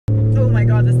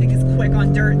god, this thing is quick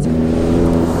on dirt.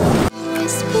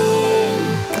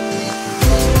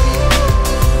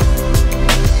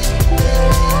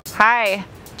 Hi,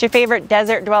 it's your favorite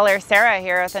desert dweller Sarah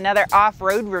here with another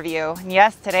off-road review. And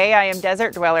yes, today I am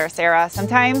desert dweller Sarah.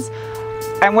 Sometimes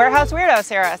I'm warehouse weirdo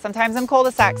Sarah. Sometimes I'm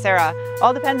cul-de-sac Sarah.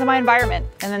 All depends on my environment.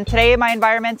 And then today my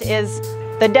environment is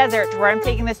the desert, where I'm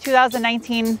taking this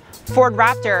 2019 Ford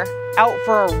Raptor out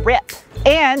for a rip.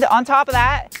 And on top of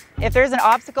that, if there's an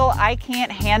obstacle I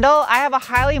can't handle, I have a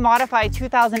highly modified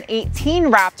 2018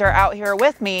 Raptor out here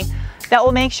with me that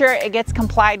will make sure it gets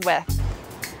complied with.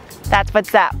 That's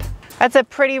what's up. That's a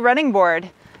pretty running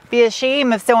board. Be a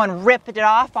shame if someone ripped it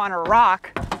off on a rock.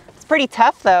 It's pretty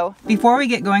tough though. Before we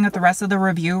get going with the rest of the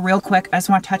review, real quick, I just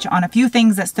want to touch on a few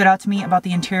things that stood out to me about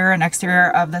the interior and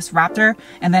exterior of this Raptor,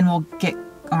 and then we'll get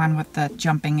on with the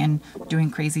jumping and doing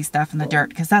crazy stuff in the dirt,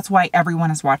 because that's why everyone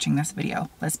is watching this video,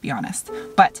 let's be honest.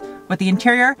 But with the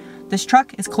interior, this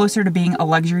truck is closer to being a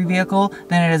luxury vehicle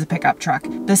than it is a pickup truck.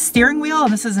 The steering wheel,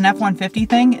 and this is an F-150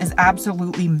 thing, is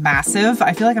absolutely massive.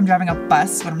 I feel like I'm driving a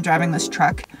bus when I'm driving this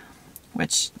truck,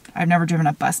 which I've never driven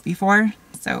a bus before,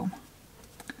 so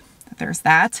there's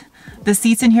that. The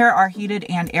seats in here are heated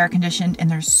and air conditioned, and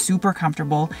they're super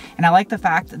comfortable. And I like the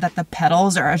fact that the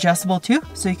pedals are adjustable too,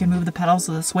 so you can move the pedals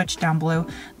with a switch down below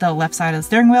the left side of the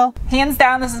steering wheel. Hands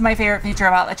down, this is my favorite feature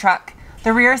about the truck.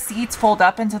 The rear seats fold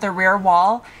up into the rear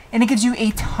wall, and it gives you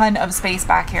a ton of space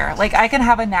back here. Like, I can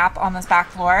have a nap on this back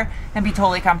floor and be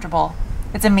totally comfortable.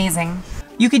 It's amazing.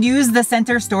 You could use the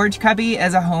center storage cubby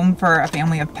as a home for a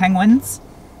family of penguins.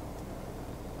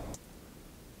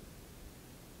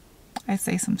 I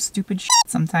say some stupid shit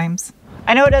sometimes.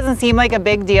 I know it doesn't seem like a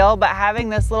big deal, but having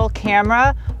this little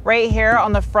camera right here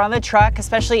on the front of the truck,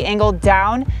 especially angled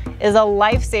down, is a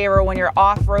lifesaver when you're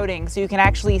off-roading. So you can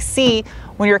actually see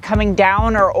when you're coming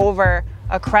down or over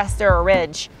a crest or a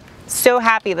ridge. So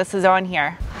happy this is on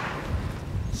here.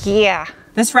 Yeah.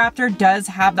 This Raptor does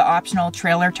have the optional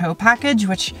trailer tow package,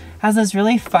 which has this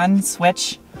really fun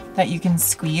switch that you can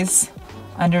squeeze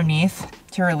underneath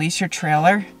to release your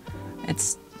trailer.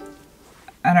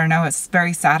 I don't know, it's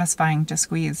very satisfying to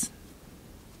squeeze.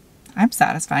 I'm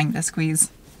satisfying to squeeze.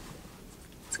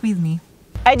 Squeeze me.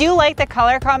 I do like the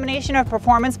color combination of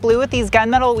performance blue with these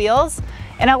gunmetal wheels,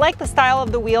 and I like the style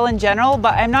of the wheel in general,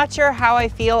 but I'm not sure how I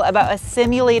feel about a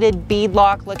simulated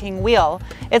beadlock looking wheel.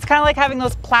 It's kind of like having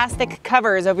those plastic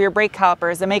covers over your brake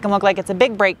calipers that make them look like it's a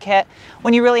big brake kit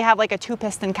when you really have like a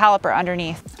 2-piston caliper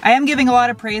underneath. I am giving a lot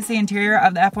of praise to the interior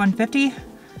of the F-150,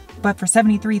 but for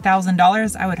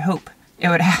 $73,000, I would hope it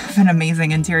would have an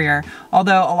amazing interior,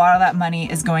 although a lot of that money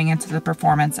is going into the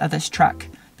performance of this truck,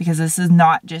 because this is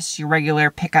not just your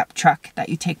regular pickup truck that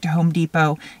you take to Home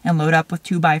Depot and load up with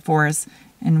 2x4s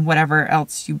and whatever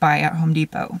else you buy at Home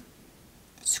Depot.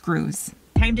 Screws.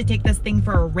 Time to take this thing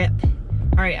for a rip.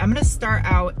 All right, I'm gonna start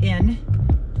out in,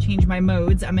 change my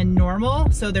modes. I'm in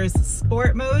normal, so there's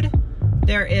sport mode,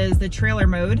 there is the trailer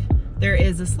mode, there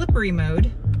is a slippery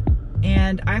mode,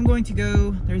 and I'm going to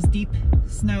go, there's deep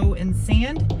snow and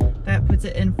sand, that puts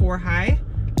it in 4 high.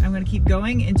 I'm gonna keep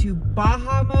going into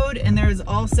Baja mode, and there's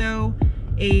also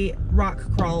a rock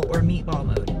crawl or meatball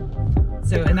mode.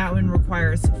 So, and that one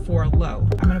requires 4 low.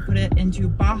 I'm gonna put it into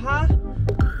Baja,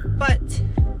 but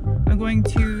I'm going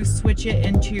to switch it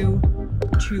into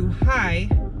 2 high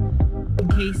in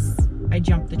case I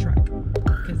jump the truck,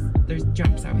 because there's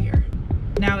jumps out here.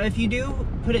 Now, if you do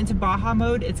put it into Baja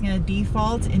mode, it's gonna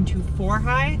default into 4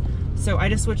 high. So I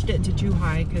just switched it into 2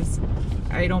 high because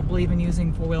I don't believe in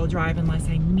using 4-wheel drive unless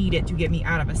I need it to get me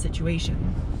out of a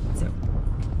situation. So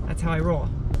that's how I roll.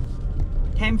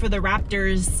 Time for the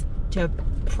Raptors to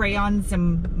prey on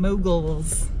some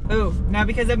moguls. Oh, now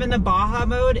because I'm in the Baja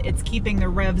mode, it's keeping the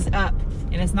revs up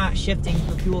and it's not shifting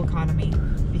for fuel economy,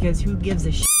 because who gives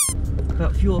a shit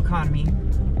about fuel economy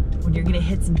when you're gonna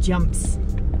hit some jumps,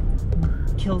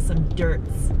 kill some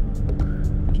dirts.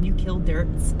 Can you kill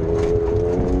dirts?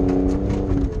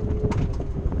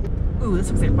 Ooh,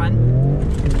 this looks like fun.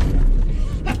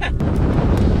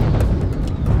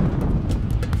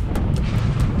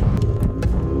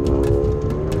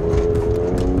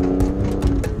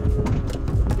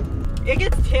 It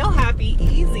gets tail happy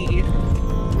easy.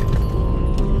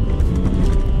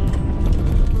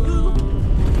 Ooh.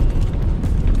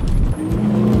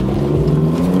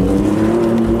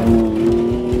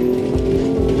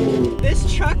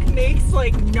 This truck makes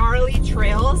like gnarly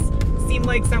trails seem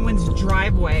like someone's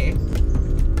driveway.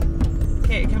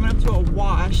 Okay, coming up to a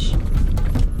wash.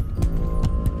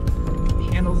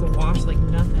 Handles the wash like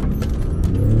nothing.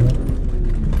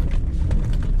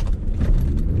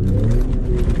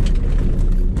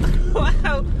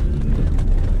 Wow,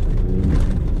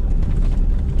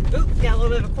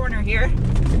 of a corner here.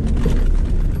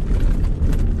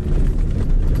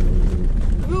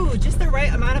 Ooh, just the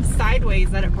right amount of sideways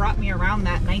that it brought me around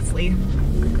that nicely.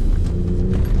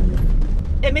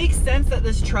 It makes sense that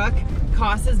this truck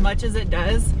costs as much as it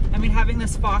does. I mean, having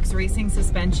this Fox Racing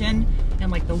suspension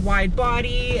and like the wide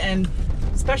body and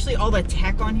especially all the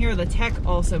tech on here, the tech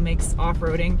also makes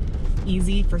off-roading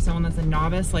easy for someone that's a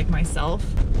novice like myself.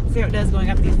 See how it does going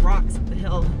up these rocks up the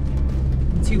hill.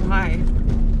 Too high.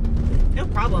 No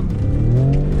problem.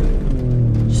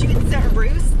 Shoots at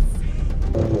roosts.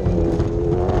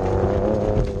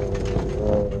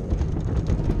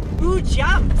 Ooh,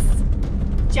 jumps.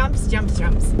 Jumps, jumps,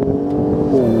 jumps.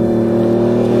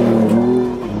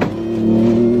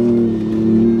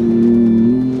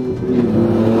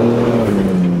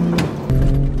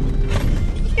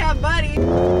 Yeah, buddy.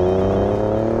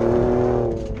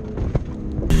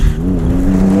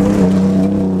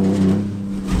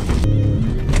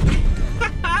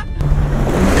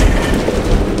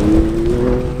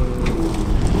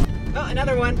 Oh,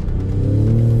 another one.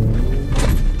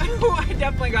 Oh, I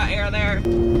definitely got air there.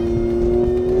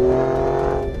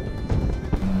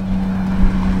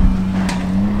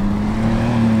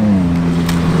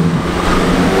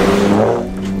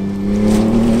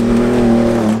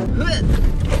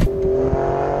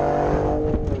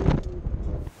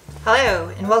 Hello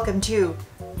and welcome to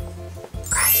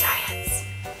Garage Science.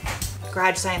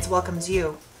 Garage Science welcomes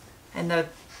you and the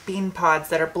bean pods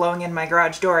that are blowing in my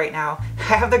garage door right now.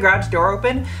 I have the garage door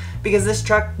open because this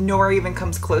truck nowhere even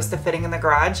comes close to fitting in the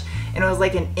garage, and it was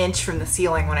like an inch from the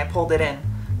ceiling when I pulled it in.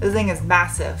 This thing is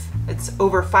massive. It's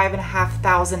over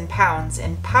 5,500 pounds,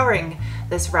 and powering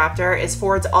this Raptor is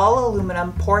Ford's all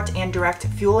aluminum port and direct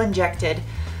fuel injected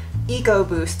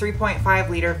EcoBoost 3.5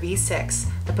 liter V6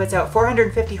 that puts out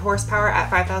 450 horsepower at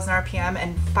 5,000 RPM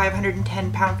and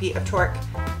 510 pound-feet of torque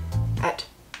at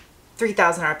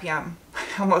 3,000 RPM.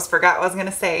 I almost forgot what I was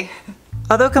gonna say.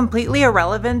 Although completely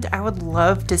irrelevant, I would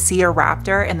love to see a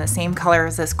Raptor in the same color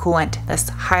as this coolant, this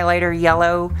highlighter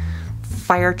yellow,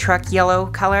 fire truck yellow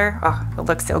color. Oh, it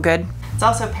looks so good. It's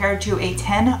also paired to a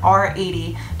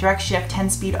 10R80 direct shift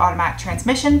 10-speed automatic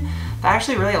transmission that I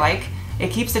actually really like. It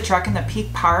keeps the truck in the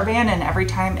peak power band, and every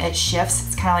time it shifts,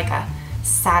 it's kind of like a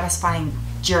satisfying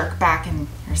jerk back in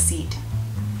your seat.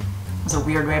 It was a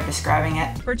weird way of describing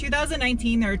it. For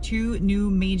 2019, there are two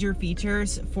new major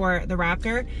features for the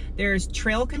Raptor. There's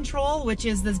trail control, which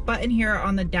is this button here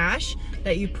on the dash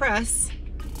that you press,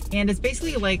 and it's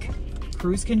basically like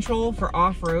cruise control for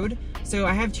off-road. So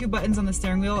I have two buttons on the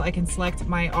steering wheel. I can select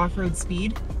my off-road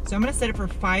speed. So I'm gonna set it for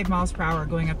 5 miles per hour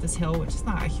going up this hill, which is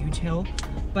not a huge hill.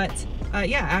 But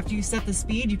yeah, after you set the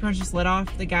speed, you pretty much just let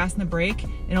off the gas and the brake,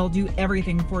 and it'll do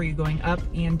everything for you going up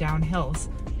and down hills.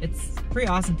 It's a pretty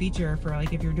awesome feature for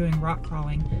like if you're doing rock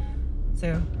crawling.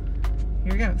 So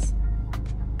here it goes.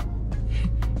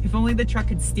 If only the truck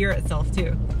could steer itself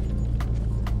too.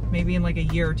 Maybe in like a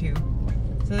year or two.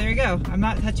 So there you go. I'm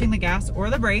not touching the gas or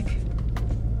the brake,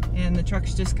 and the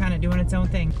truck's just kind of doing its own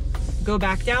thing. Go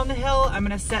back down the hill. I'm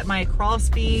gonna set my crawl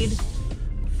speed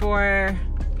for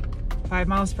 5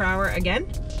 miles per hour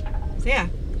again. So yeah,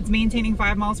 it's maintaining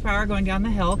 5 miles per hour going down the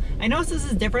hill. I notice this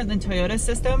is different than Toyota's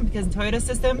system, because in Toyota's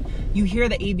system, you hear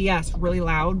the ABS really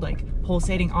loud, like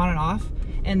pulsating on and off.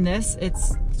 And this,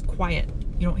 it's quiet.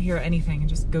 You don't hear anything, it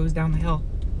just goes down the hill.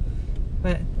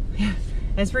 But yeah,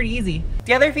 it's pretty easy.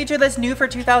 The other feature that's new for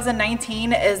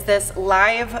 2019 is this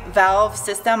live valve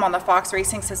system on the Fox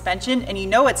Racing suspension. And you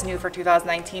know it's new for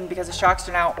 2019 because the shocks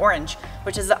are now orange,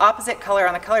 which is the opposite color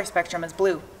on the color spectrum as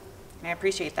blue. And I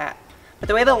appreciate that. But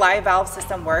the way the live valve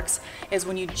system works is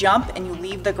when you jump and you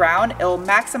leave the ground, it'll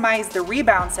maximize the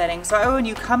rebound setting. So when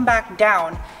you come back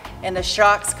down and the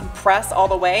shocks compress all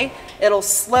the way, it'll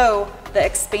slow the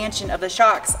expansion of the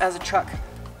shocks as the truck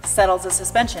settles the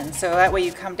suspension. So that way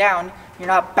you come down, you're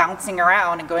not bouncing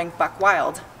around and going buck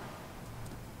wild.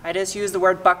 I just used the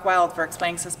word buck wild for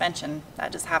explaining suspension.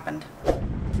 That just happened.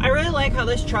 I really like how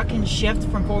this truck can shift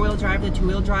from 4-wheel drive to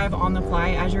 2-wheel drive on the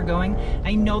fly as you're going.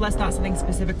 I know that's not something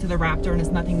specific to the Raptor and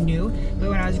it's nothing new, but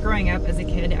when I was growing up as a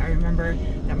kid, I remember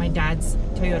that my dad's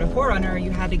Toyota 4Runner, you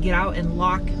had to get out and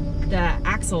lock the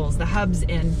axles, the hubs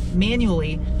in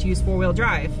manually to use 4-wheel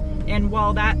drive. And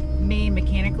while that may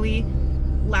mechanically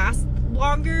last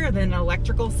longer than an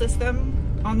electrical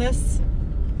system on this,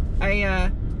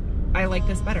 I like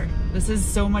this better. This is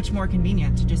so much more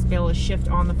convenient to just be able to shift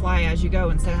on the fly as you go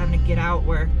instead of having to get out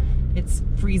where it's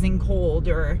freezing cold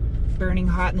or burning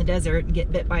hot in the desert and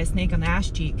get bit by a snake on the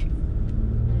ass cheek.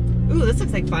 Ooh, this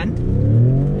looks like fun.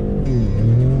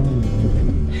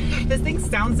 This thing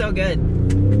sounds so good.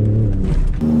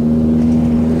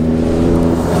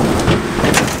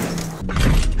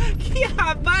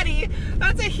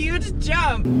 huge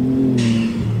jump.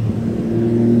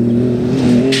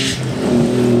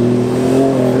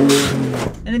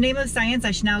 In the name of science,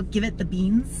 I should now give it the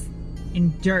beans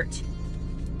in dirt.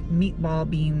 Meatball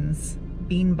beans,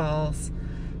 bean balls.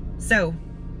 So,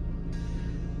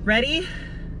 ready,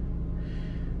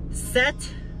 set,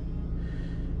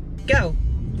 go.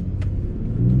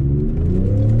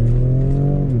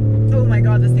 Oh my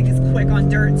God, this thing is quick on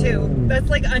dirt too. That's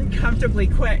like uncomfortably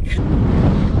quick.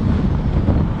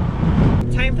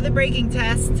 Time for the braking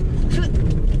test.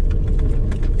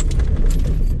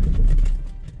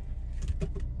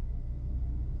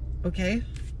 Okay.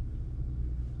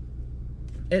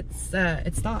 It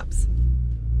stops.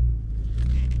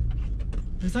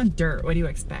 It was on dirt. What do you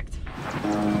expect?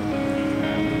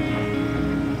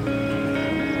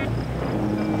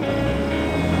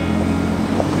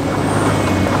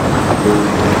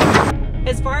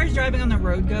 As far as driving on the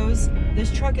road goes,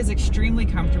 this truck is extremely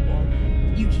comfortable.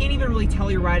 You can't even really tell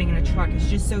you're riding in a truck. It's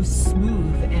just so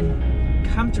smooth and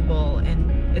comfortable,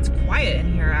 and it's quiet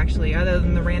in here actually, other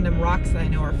than the random rocks that I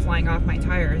know are flying off my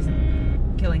tires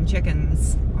and killing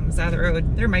chickens on the side of the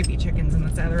road. There might be chickens on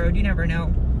the side of the road. You never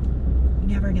know. You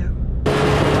never know.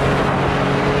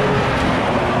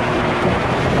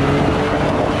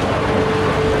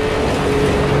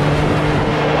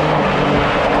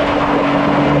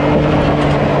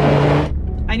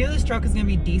 I knew this truck was gonna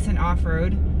be decent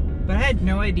off-road, but I had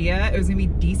no idea it was gonna be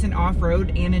decent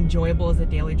off-road and enjoyable as a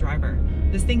daily driver.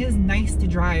 This thing is nice to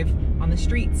drive on the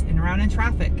streets and around in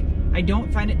traffic. I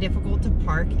don't find it difficult to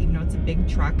park, even though it's a big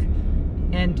truck.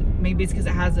 And maybe it's because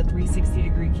it has a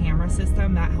 360-degree camera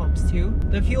system, that helps too.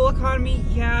 The fuel economy,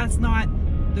 yeah, it's not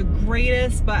the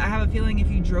greatest, but I have a feeling if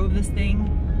you drove this thing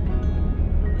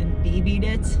and babied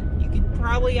it, you could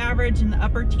probably average in the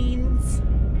upper teens.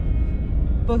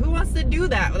 But who wants to do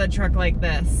that with a truck like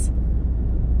this?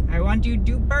 I want you to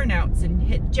do burnouts and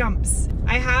hit jumps.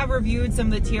 I have reviewed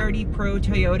some of the TRD Pro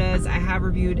Toyotas. I have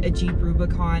reviewed a Jeep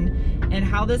Rubicon, and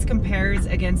how this compares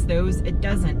against those, it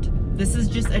doesn't. This is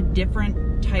just a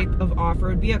different type of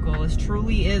off-road vehicle. This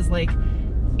truly is like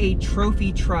a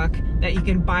trophy truck that you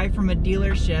can buy from a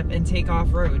dealership and take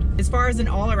off-road. As far as an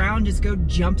all-around, just go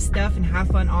jump stuff and have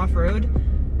fun off-road,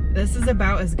 this is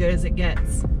about as good as it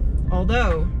gets.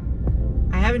 Although,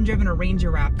 I haven't driven a Ranger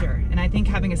Raptor, and I think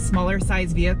having a smaller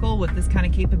size vehicle with this kind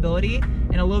of capability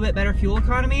and a little bit better fuel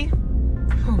economy,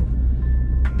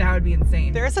 that would be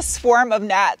insane. There's a swarm of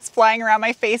gnats flying around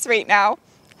my face right now.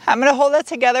 I'm gonna hold that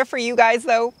together for you guys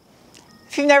though.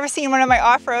 If you've never seen one of my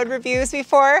off-road reviews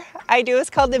before, I do. It's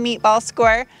called the Meatball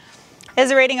Score. It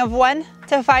has a rating of 1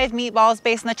 to 5 meatballs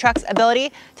based on the truck's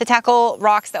ability to tackle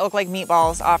rocks that look like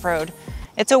meatballs off-road.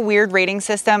 It's a weird rating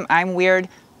system. I'm weird.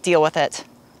 Deal with it.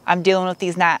 I'm dealing with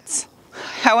these gnats.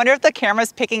 I wonder if the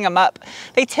camera's picking them up.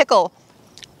 They tickle.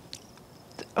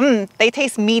 They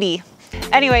taste meaty.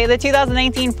 Anyway, the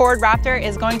 2019 Ford Raptor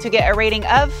is going to get a rating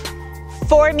of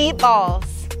 4 meatballs.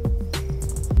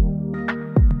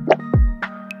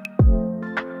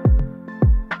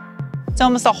 It's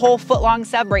almost a whole foot-long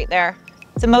sub right there.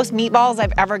 It's the most meatballs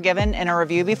I've ever given in a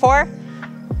review before.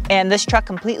 And this truck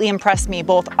completely impressed me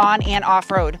both on and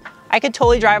off-road. I could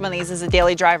totally drive on these as a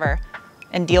daily driver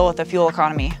and deal with the fuel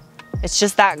economy. It's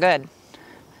just that good.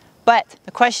 But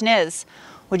the question is,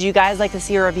 would you guys like to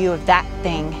see a review of that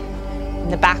thing in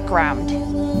the background?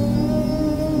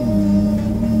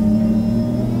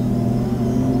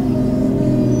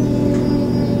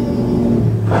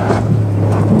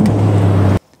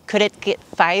 Could it get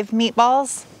 5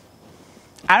 meatballs?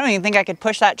 I don't even think I could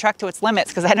push that truck to its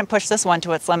limits because I didn't push this one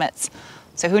to its limits.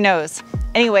 So who knows?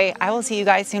 Anyway, I will see you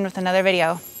guys soon with another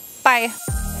video. Bye.